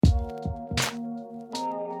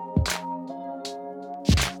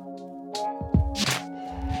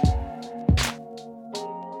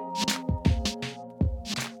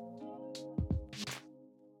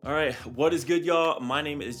right, what is good, y'all? My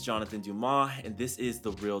name is Jonathan Dumas, and this is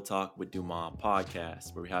the Real Talk with Dumas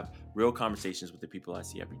podcast, where we have real conversations with the people I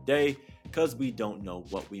see every day, because we don't know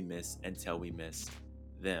what we miss until we miss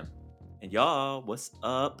them. And y'all, what's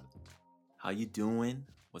up? How you doing?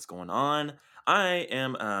 What's going on? I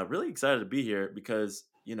am really excited to be here because,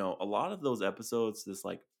 a lot of those episodes this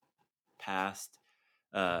past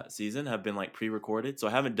season have been like pre-recorded. So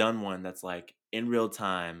I haven't done one that's like in real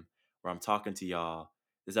time where I'm talking to y'all.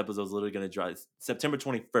 This episode is literally going to drop September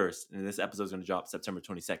 21st, and this episode is going to drop September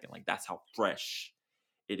 22nd. Like that's how fresh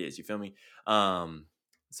it is. You feel me?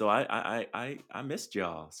 So I missed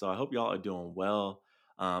y'all. So I hope y'all are doing well,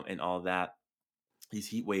 and all that. These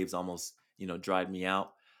heat waves almost dried me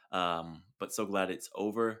out, but so glad it's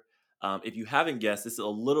over. If you haven't guessed, this is a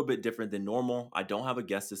little bit different than normal. I don't have a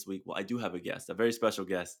guest this week. Well, I do have a guest, a very special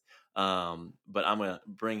guest, but I'm gonna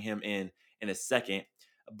bring him in a second.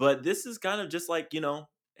 But this is kind of just like,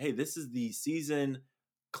 hey, this is the season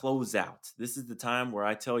closeout. This is the time where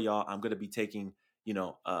I tell y'all I'm gonna be taking,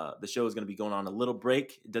 the show is gonna be going on a little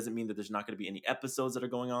break. It doesn't mean that there's not gonna be any episodes that are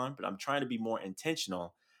going on, but I'm trying to be more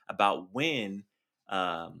intentional about when,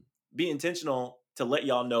 um, be intentional to let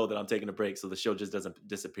y'all know that I'm taking a break so the show just doesn't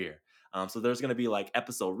disappear. So there's going to be like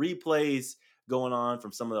episode replays going on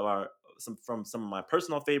from some of my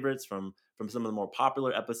personal favorites, from some of the more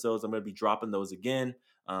popular episodes. I'm going to be dropping those again.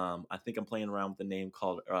 I think I'm playing around with the name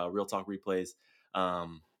called Real Talk Replays.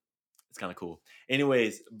 It's kind of cool.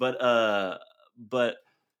 Anyways, but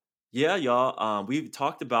yeah, y'all. We've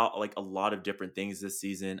talked about like a lot of different things this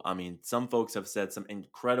season. I mean, some folks have said some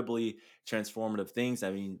incredibly transformative things.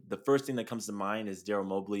 I mean, the first thing that comes to mind is Daryl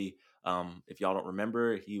Mobley. If y'all don't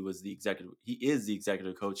remember, he is the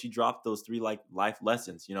executive coach. He dropped those three like life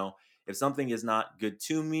lessons. If something is not good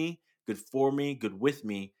to me, good for me, good with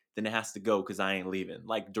me, then it has to go because I ain't leaving.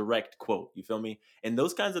 Like direct quote. You feel me? And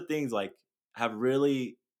those kinds of things like have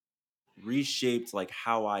really reshaped like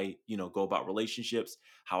how I, go about relationships,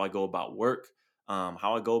 how I go about work,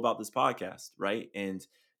 how I go about this podcast, right? And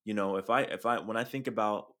if I when I think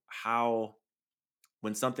about how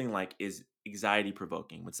when something like is anxiety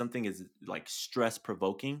provoking, when something is like stress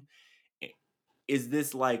provoking, is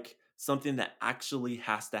this like something that actually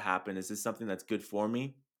has to happen? Is this something that's good for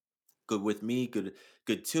me? Good with me,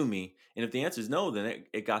 good to me? And if the answer is no, then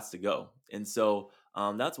it got to go. And so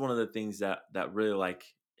that's one of the things that really like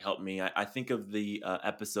helped me. I think of the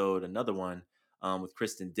episode, another one, with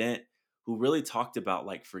Kristen Dent, who really talked about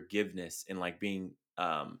like forgiveness and like being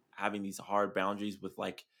having these hard boundaries with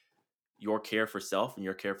like your care for self and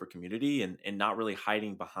your care for community, and not really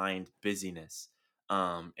hiding behind busyness,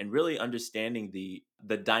 and really understanding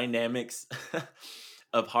the dynamics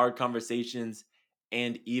of hard conversations,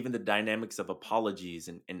 and even the dynamics of apologies,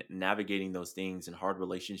 and navigating those things in hard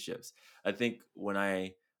relationships. I think when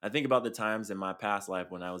I think about the times in my past life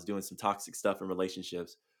when I was doing some toxic stuff in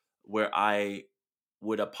relationships where I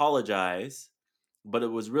would apologize, but it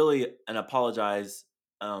was really an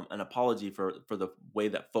apology for the way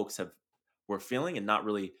that folks were feeling, and not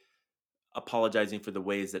really apologizing for the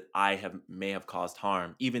ways that may have caused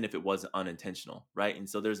harm, even if it wasn't unintentional, right? And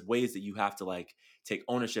so there's ways that you have to like take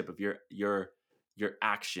ownership of your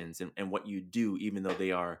actions, and what you do, even though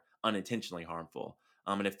they are unintentionally harmful.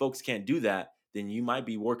 And if folks can't do that, then you might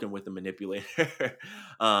be working with a manipulator.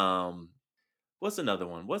 um, what's another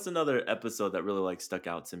one? What's another episode that really like stuck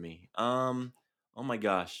out to me? Oh my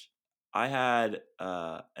gosh. I had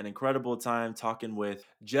an incredible time talking with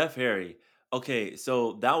Jeff Harry. Okay,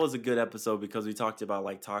 so that was a good episode because we talked about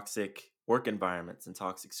like toxic work environments and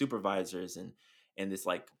toxic supervisors, and this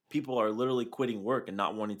like people are literally quitting work and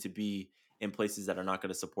not wanting to be in places that are not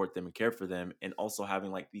going to support them and care for them, and also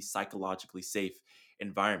having like these psychologically safe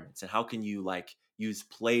environments. And how can you like use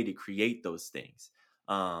play to create those things?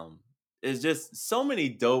 Um it's just so many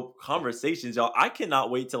dope conversations, y'all. I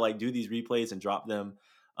cannot wait to like do these replays and drop them.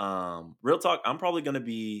 Real talk, I'm probably gonna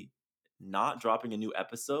be not dropping a new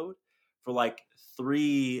episode for like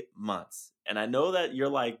 3 months. And I know that you're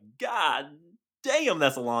like, God damn,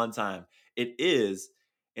 that's a long time. It is.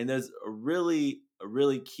 And there's a really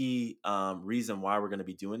key reason why we're gonna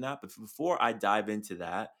be doing that. But before I dive into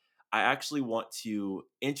that, I actually want to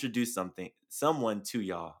introduce someone to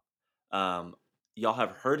y'all. Um, y'all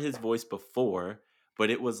have heard his voice before,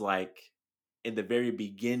 but it was like in the very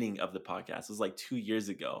beginning of the podcast. It was like 2 years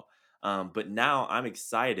ago. But now I'm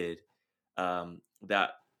excited,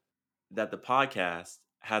 that the podcast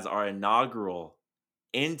has our inaugural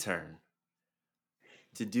intern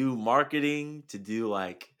to do marketing, to do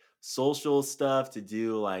like social stuff, to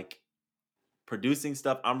do like producing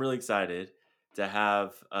stuff. I'm really excited to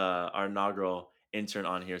have our inaugural intern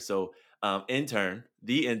on here. So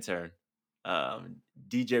the intern,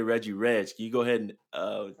 DJ Reggie Reg. Can you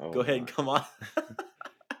Oh go ahead and my. come on?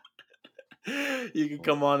 You can Well,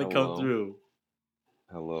 come on and come hello, through.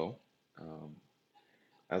 hello. Um,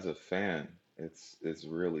 as a fan, it's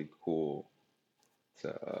really cool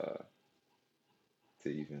to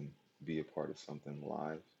even be a part of something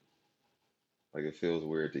live. Like it feels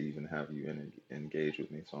weird to even have you engage with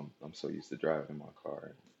me. So I'm so used to driving in my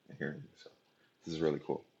car and hearing you. So this is really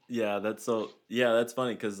cool. Yeah, that's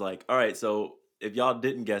funny because like, all right, so if y'all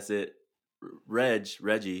didn't guess it,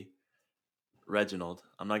 Reggie, Reginald.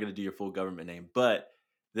 I'm not gonna do your full government name, but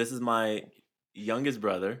this is my youngest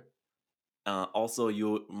brother. Also,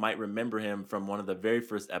 you might remember him from one of the very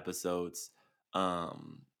first episodes.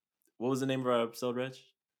 Um, what was the name of our episode, Reg?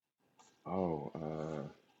 Oh,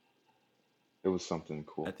 it was something I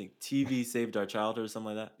cool. think TV saved our childhood or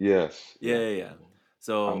something like that. Yes, Yeah, yeah. yeah, yeah. I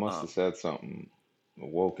So, must have said something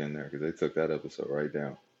woke in there because they took that episode right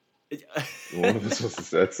down. um, One of us must have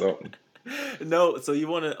said something. no. So you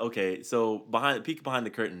want to okay? So behind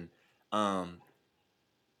the curtain. Um,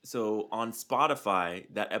 so on Spotify,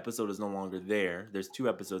 that episode is no longer there. There's two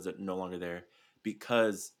episodes that are no longer there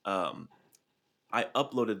because I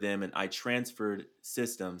uploaded them and I transferred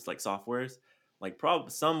systems like softwares, like probably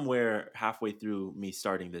somewhere halfway through me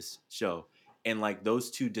starting this show, and like those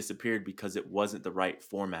two disappeared because it wasn't the right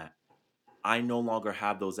format. I no longer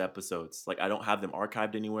have those episodes. Like I don't have them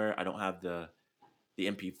archived anywhere. I don't have the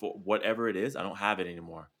MP4, whatever it is. I don't have it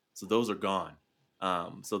anymore. So those are gone.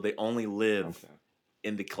 So they only live Okay.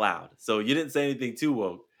 in the cloud. So you didn't say anything too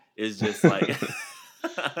woke. It's just like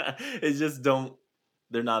it's just don't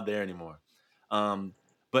they're not there anymore. Um,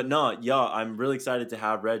 but no, yeah, I'm really excited to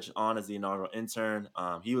have Reg on as the inaugural intern.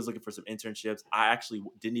 He was looking for some internships. I actually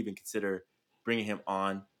didn't even consider bringing him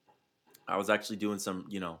on. I was actually doing some,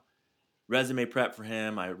 resume prep for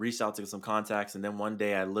him. I reached out to some contacts, and then one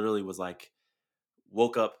day I literally was like,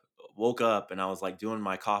 woke up, woke up, and I was like doing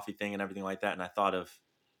my coffee thing and everything like that, and I thought of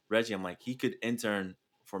Reggie. I'm like, he could intern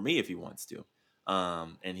for me if he wants to.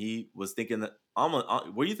 And he was thinking that.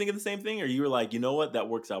 Were you thinking the same thing, or you were like, you know what, that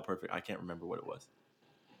works out perfect? I can't remember what it was.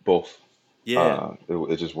 Both. Yeah,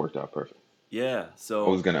 It just worked out perfect. yeah. I was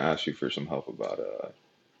So gonna ask you for some help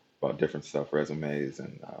about different stuff, resumes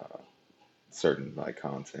and certain like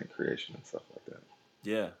content creation and stuff like that.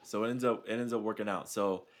 yeah, so it ends up working out.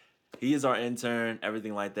 So he is our intern,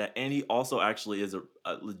 everything like that, and he also actually is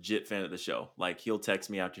a legit fan of the show. Like he'll text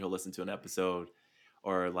me after he'll listen to an episode,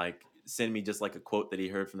 or like send me just like a quote that he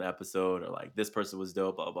heard from the episode, or like this person was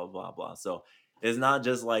dope, blah blah blah blah. So it's not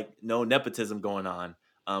just like no nepotism going on.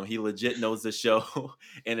 He legit knows the show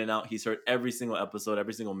in and out. He's heard every single episode,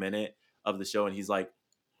 every single minute of the show, and he's like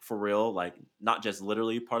for real, like not just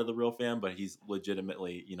literally part of the real fam, but he's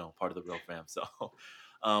legitimately part of the real fam. So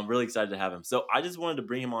really excited to have him. So I just wanted to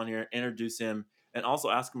bring him on here, introduce him, and also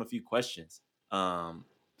ask him a few questions.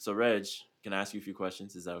 So Reg, can I ask you a few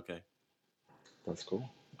questions? Is that okay? That's cool.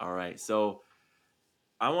 All right. So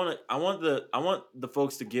I want the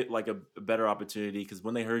folks to get like a better opportunity because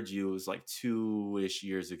when they heard you, it was like 2-ish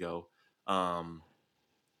years ago. Um,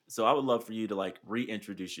 so I would love for you to like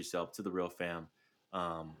reintroduce yourself to the real fam.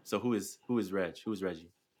 So who is Reg? Who is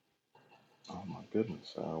Reggie? Oh my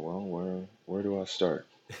goodness. Well, where do I start?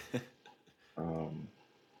 Um,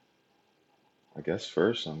 I guess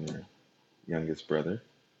first I'm your youngest brother.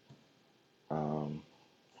 Um,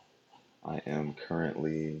 I am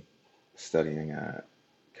currently studying at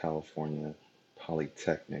California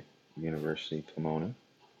Polytechnic University, Pomona.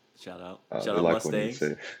 Shout They out like when you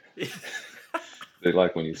Mustangs. say they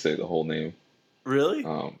like when you say the whole name. Really?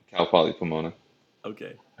 Cal Poly Pomona,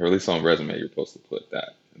 Okay. or at least on resume you're supposed to put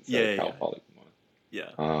that instead Yeah, of yeah, Cal yeah. Poly Pomona. Yeah.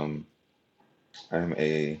 Um, I'm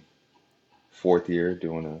a fourth year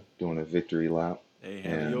doing a victory lap Hey,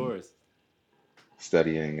 handle and yours.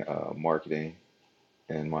 studying marketing,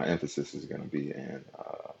 and my emphasis is going to be in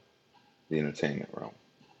the entertainment realm,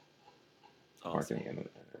 Awesome. marketing and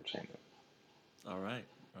entertainment. All right.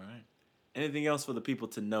 All right. Anything else for the people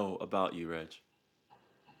to know about you, Reg?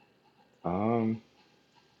 Um,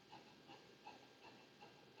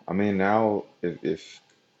 I mean, now if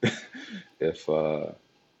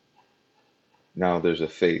now there's a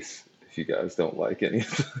face. If you guys don't like any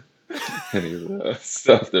of any of the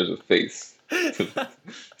stuff, there's a face to,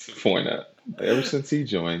 to point at. Like, ever since he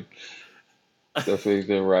joined, stuff ain't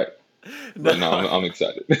been right. No, But no, I'm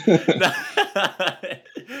excited. no,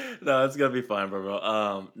 no, it's gonna be fine,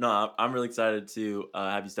 bro. No, I'm really excited to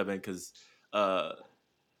have you step in because uh,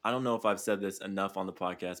 I don't know if I've said this enough on the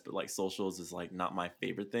podcast, but like socials is like not my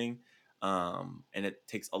favorite thing, and it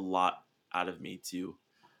takes a lot out of me to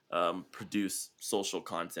produce social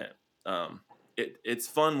content. um, it's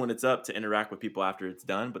fun when it's up to interact with people after it's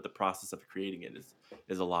done, but the process of creating it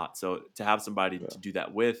is a lot. So to have somebody Yeah. to do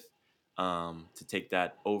that with, to take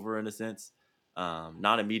that over in a sense,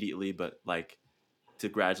 not immediately, but like to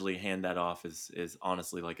gradually hand that off is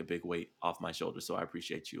honestly like a big weight off my shoulders. So I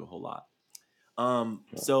appreciate you a whole lot. Yeah.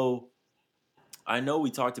 So I know we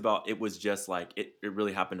talked about it was just like it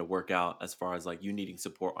really happened to work out as far as like you needing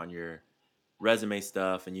support on your resume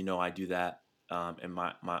stuff, and I do that in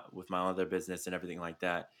my with my other business and everything like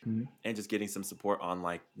that, Mhm. and just getting some support on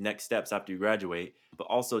like next steps after you graduate, but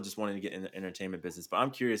also just wanting to get in the entertainment business. But I'm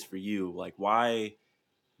curious for you, like why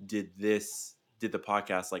did the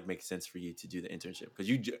podcast like make sense for you to do the internship? Because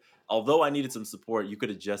although I needed some support, you could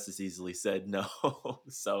have just as easily said no.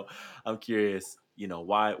 So I'm curious,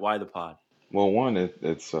 why the pod? Well, one,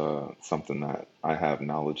 it's something that I have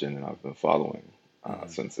knowledge in and I've been following Hmm.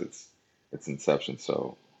 since its inception.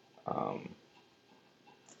 So um,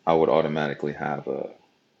 I would automatically have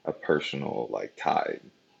a personal like tie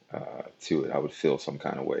to it. I would feel some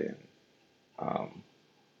kind of way, and um,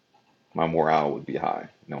 my morale would be high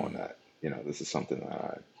knowing Hmm. that this is something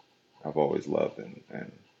that I've always loved,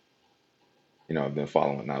 and I've been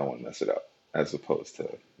following. I don't want to mess it up, as opposed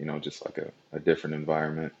to just like a different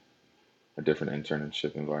environment, a different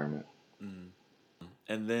internship environment. Hmm.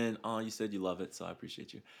 And then, oh, you said you love it, so I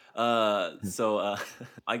appreciate you. So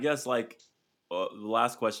I guess like the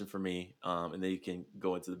last question for me, and then you can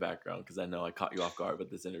go into the background because I know I caught you off guard with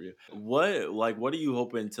this interview. What are you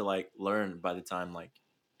hoping to like learn by the time like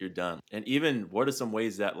you're done? And even what are some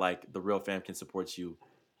ways that like the real fam can support you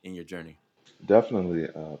in your journey? Definitely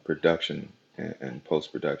production and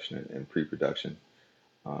post production and pre production.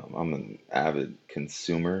 I'm an avid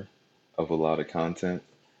consumer of a lot of content.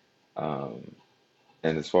 Um,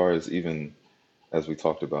 and as far as even as we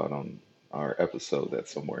talked about on our episode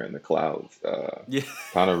that's somewhere in the clouds, Yeah.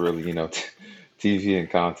 kind of really, TV and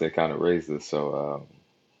content kind of raised this. So,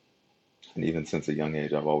 and even since a young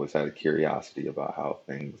age, I've always had a curiosity about how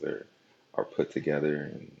things are put together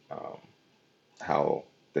and how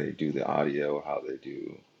they do the audio, how they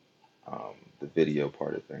do the video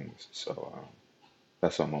part of things. So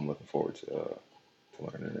that's something I'm looking forward to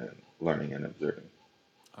learning and observing.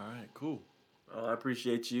 All right, cool. Well, I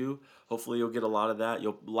appreciate you. Hopefully, you'll get a lot of that.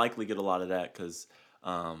 You'll likely get a lot of that because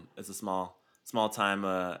it's a small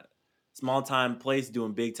time place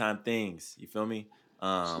doing big time things. You feel me?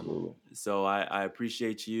 Absolutely. So I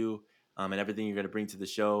appreciate you and everything you're going to bring to the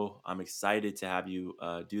show. I'm excited to have you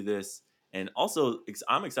do this, and also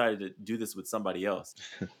I'm excited to do this with somebody else.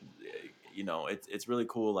 It's really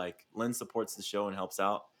cool. Like Lynn supports the show and helps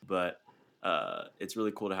out, but it's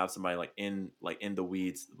really cool to have somebody like in the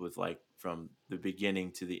weeds with like from the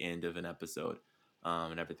beginning to the end of an episode,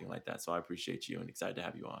 and everything like that. So I appreciate you and excited to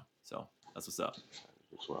have you on. So that's what's up.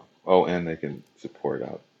 As well. Oh, and they can support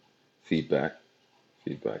out feedback.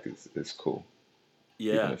 Feedback is cool,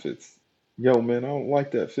 even Yeah. if it's, yo, man, I don't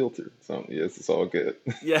like that filter. So yes, it's all good.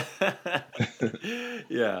 Yeah.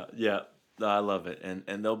 Yeah. No, I love it,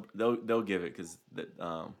 and they'll give it because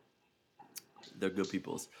they're good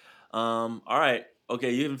peoples. All right.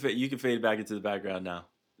 Okay, you can fade back into the background now.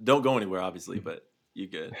 Don't go anywhere, obviously, but you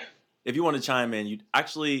good. If you want to chime in, you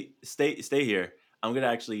actually stay here. I'm gonna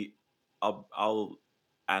actually I'll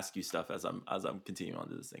ask you stuff as I'm continuing on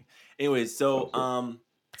to this thing. Anyways, Sounds so good.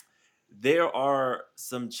 there are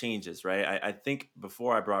some changes, right? I think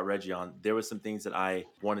before I brought Reggie on, there was some things that I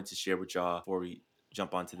wanted to share with y'all before we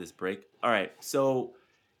jump onto this break. All right, so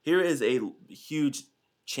here is a huge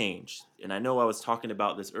change, and I know I was talking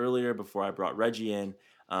about this earlier before I brought Reggie in,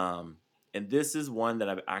 um, and this is one that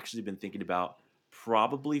I've actually been thinking about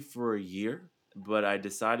probably for a year, but I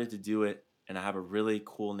decided to do it, and I have a really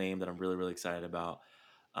cool name that I'm really really excited about,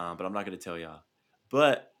 but I'm not going to tell y'all.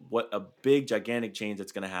 But what a big gigantic change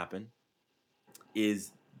that's going to happen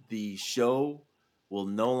is the show will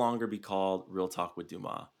no longer be called Real Talk with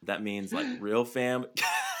Dumas. That means like real fam.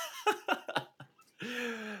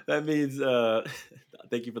 That means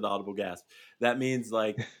thank you for the audible gasp. That means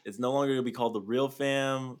like it's no longer gonna be called the real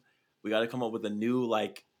fam. We got to come up with a new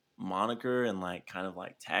like moniker and like kind of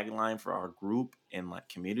like tagline for our group and like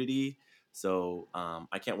community. So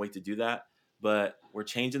I can't wait to do that. But we're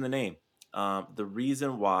changing the name. The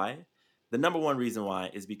reason why, the number one reason why,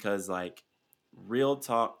 is because like real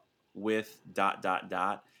talk with dot dot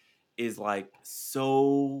dot is like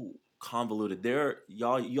so convoluted. There,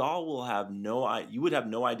 y'all will have you would have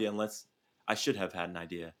no idea unless I should have had an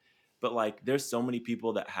idea. But like, there's so many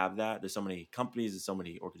people that have that. There's so many companies, there's so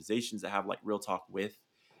many organizations that have like real talk with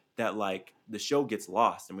that. Like, the show gets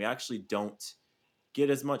lost, and we actually don't get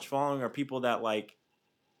as much following or people that like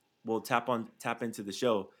will tap into the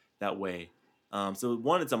show that way. So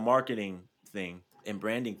one, it's a marketing thing and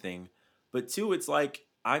branding thing, but two, it's like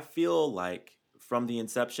I feel like from the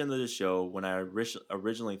inception of the show, when I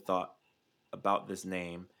originally thought about this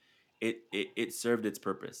name, it served its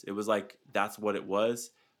purpose. It was like that's what it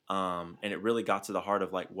was, and it really got to the heart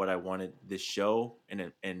of like what I wanted this show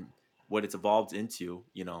and what it's evolved into.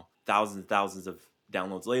 You know, thousands and thousands of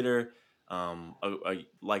downloads later,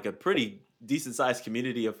 like a pretty decent sized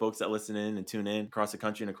community of folks that listen in and tune in across the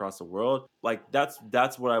country and across the world. Like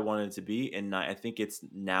that's what I wanted it to be, and I think it's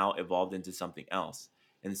now evolved into something else.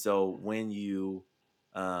 And so when you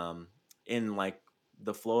in like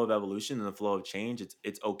the flow of evolution and the flow of change,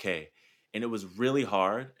 it's okay. And it was really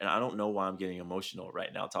hard, and I don't know why I'm getting emotional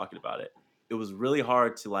right now talking about it. It was really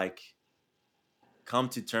hard to like come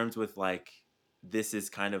to terms with like this is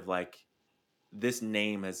kind of like this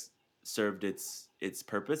name has served its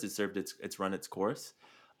purpose. It served it's run its course.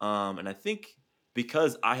 And I think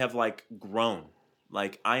because I have like grown,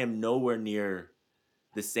 like I am nowhere near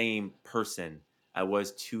the same person I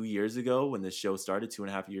was 2 years ago when the show started,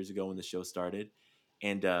 2.5 years ago when the show started.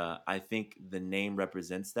 And I think the name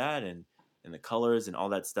represents that and the colors and all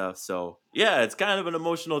that stuff. So yeah, it's kind of an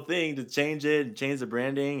emotional thing to change it and change the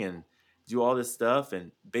branding and do all this stuff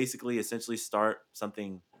and basically essentially start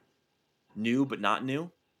something new but not new.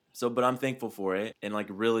 So but I'm thankful for it and like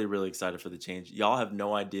really really excited for the change. Y'all have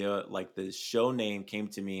no idea, like the show name came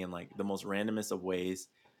to me in like the most randomest of ways,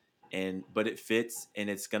 and but it fits and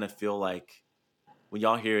it's gonna feel like when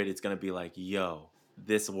y'all hear it, it's gonna be like, yo,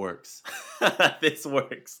 this works. This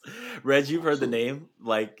works. Reg, you've heard the Absolutely. name.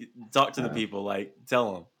 Like, talk to the Uh, people. Like,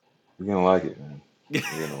 tell you're gonna like it, man. them.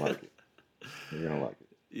 You're gonna like it. You're gonna like it.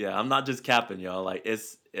 Yeah, I'm not just capping, y'all. Like,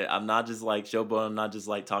 I'm not just like showboating. I'm not just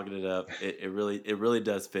like talking it up. It really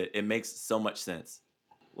does fit. It makes so much sense.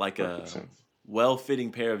 Like Perfect a sense.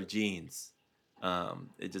 well-fitting pair of jeans.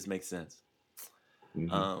 It just makes sense. Hmm.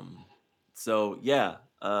 Um, so yeah,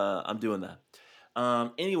 I'm doing that.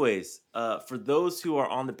 Anyways, for those who are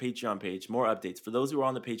on the Patreon page, more updates. For those who are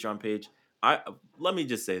on the Patreon page, I let me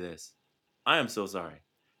just say this: I am so sorry.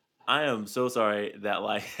 I am so sorry that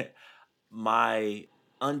like my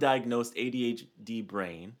undiagnosed ADHD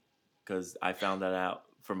brain, because I found that out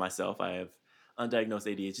for myself. I have undiagnosed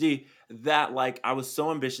ADHD. That like I was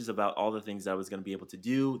so ambitious about all the things that I was going to be able to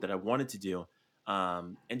do that I wanted to do,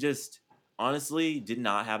 and just honestly did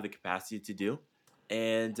not have the capacity to do.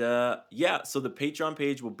 And yeah, so the Patreon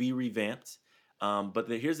page will be revamped. But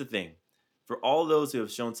here's the thing: for all those who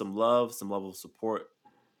have shown some love, some level of support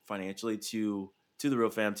financially to the real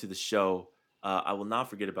fam, to the show, I will not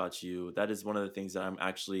forget about you. That is one of the things that I'm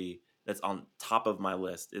actually that's on top of my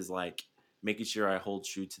list is like making sure I hold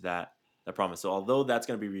true to that promise. So although that's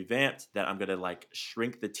going to be revamped, that I'm going to like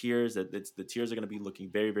shrink the tiers. That it's the tiers are going to be looking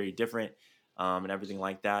very very different, and everything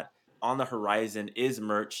like that. On the horizon is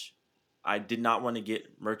merch. I did not want to get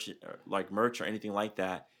merch or anything like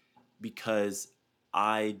that because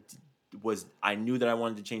I I knew that I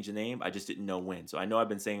wanted to change the name. I just didn't know when. So I know I've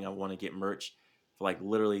been saying I want to get merch for like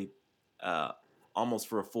literally uh, almost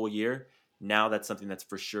for a full year. Now that's something that's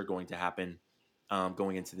for sure going to happen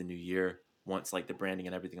going into the new year once like the branding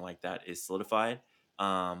and everything like that is solidified.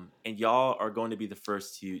 And y'all are going to be the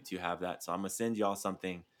first to have that. So I'm gonna send y'all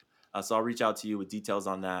something. So I'll reach out to you with details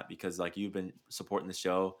on that because like you've been supporting the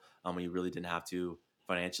show when you really didn't have to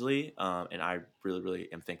financially, and I really really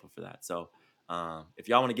am thankful for that. So if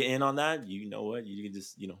y'all want to get in on that, you know what, you can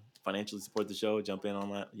just financially support the show, jump in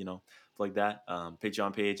on that, like that.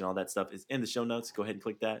 Patreon page and all that stuff is in the show notes. Go ahead and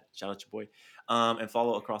click that. Shout out your boy, and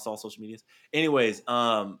follow across all social medias. Anyways,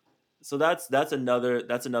 so that's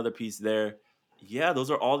another piece there. Yeah, those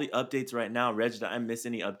are all the updates right now. Reg, did I miss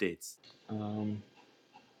any updates? Um,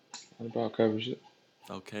 that about covers it.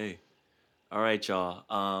 Okay. All right, y'all.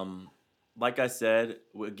 Like I said,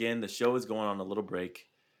 again, the show is going on a little break.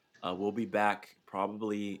 We'll be back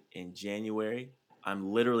probably in January.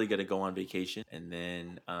 I'm literally gonna go on vacation, and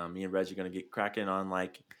then me and Reg are gonna get cracking on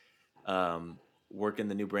like um, working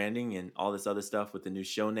the new branding and all this other stuff with the new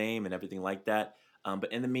show name and everything like that.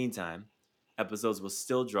 But in the meantime, episodes will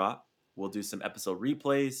still drop. We'll do some episode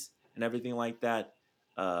replays and everything like that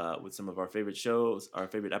with some of our favorite shows, our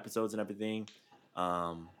favorite episodes, and everything.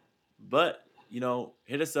 Um, but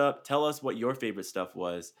hit us up. Tell us what your favorite stuff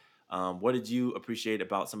was. What did you appreciate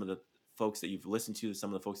about some of the folks that you've listened to, some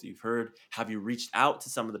of the folks that you've heard? Have you reached out to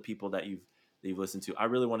some of the people that you've listened to? I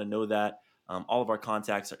really want to know that. All of our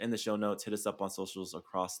contacts are in the show notes. Hit us up on socials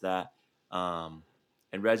across that. Um,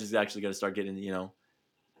 and Reg is actually going to start getting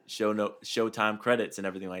Showtime credits and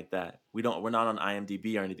everything like that. We're not on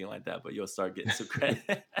IMDb or anything like that, but you'll start getting some credit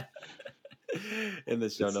in the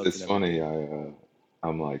show It's notes it's and funny. everything.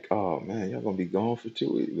 I'm like, oh man, y'all gonna be gone for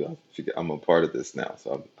 2 weeks. I figure I'm a part of this now,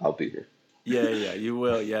 so I'll be here. Yeah, you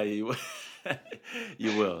will. Yeah, you will.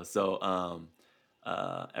 You will. So,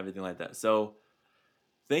 everything like that. So,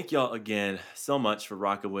 thank y'all again so much for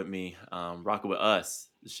rocking with me, rocking with us,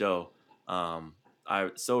 the show. I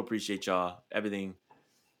so appreciate y'all, everything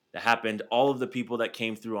that happened, all of the people that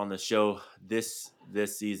came through on the show this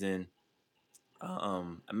season.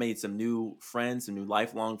 I made some new friends, some new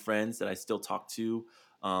lifelong friends that I still talk to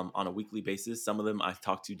on a weekly basis. Some of them I've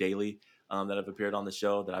talked to daily that have appeared on the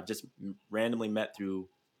show that I've just randomly met through,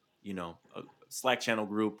 a Slack channel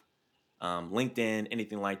group, LinkedIn,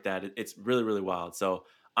 anything like that. It's really, really wild. So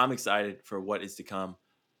I'm excited for what is to come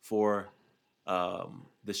for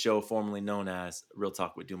the show formerly known as Real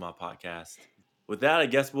Talk with Duma podcast. With that, I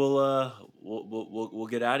guess we'll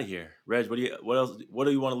get out of here. Reg, what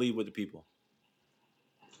do you want to leave with the people?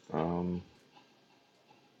 Um,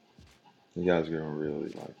 you guys are gonna really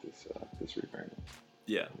like this rebranding.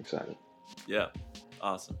 Yeah, I'm excited. yeah,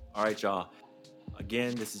 awesome. All right, y'all.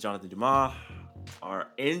 Again, this is Jonathan Dumas. Our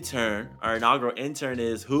inaugural intern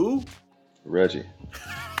is who? Reggie.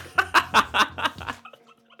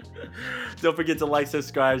 Don't forget to like,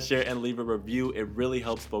 subscribe, share, and leave a review. It really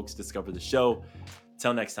helps folks discover the show.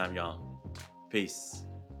 Till next time, y'all. Peace.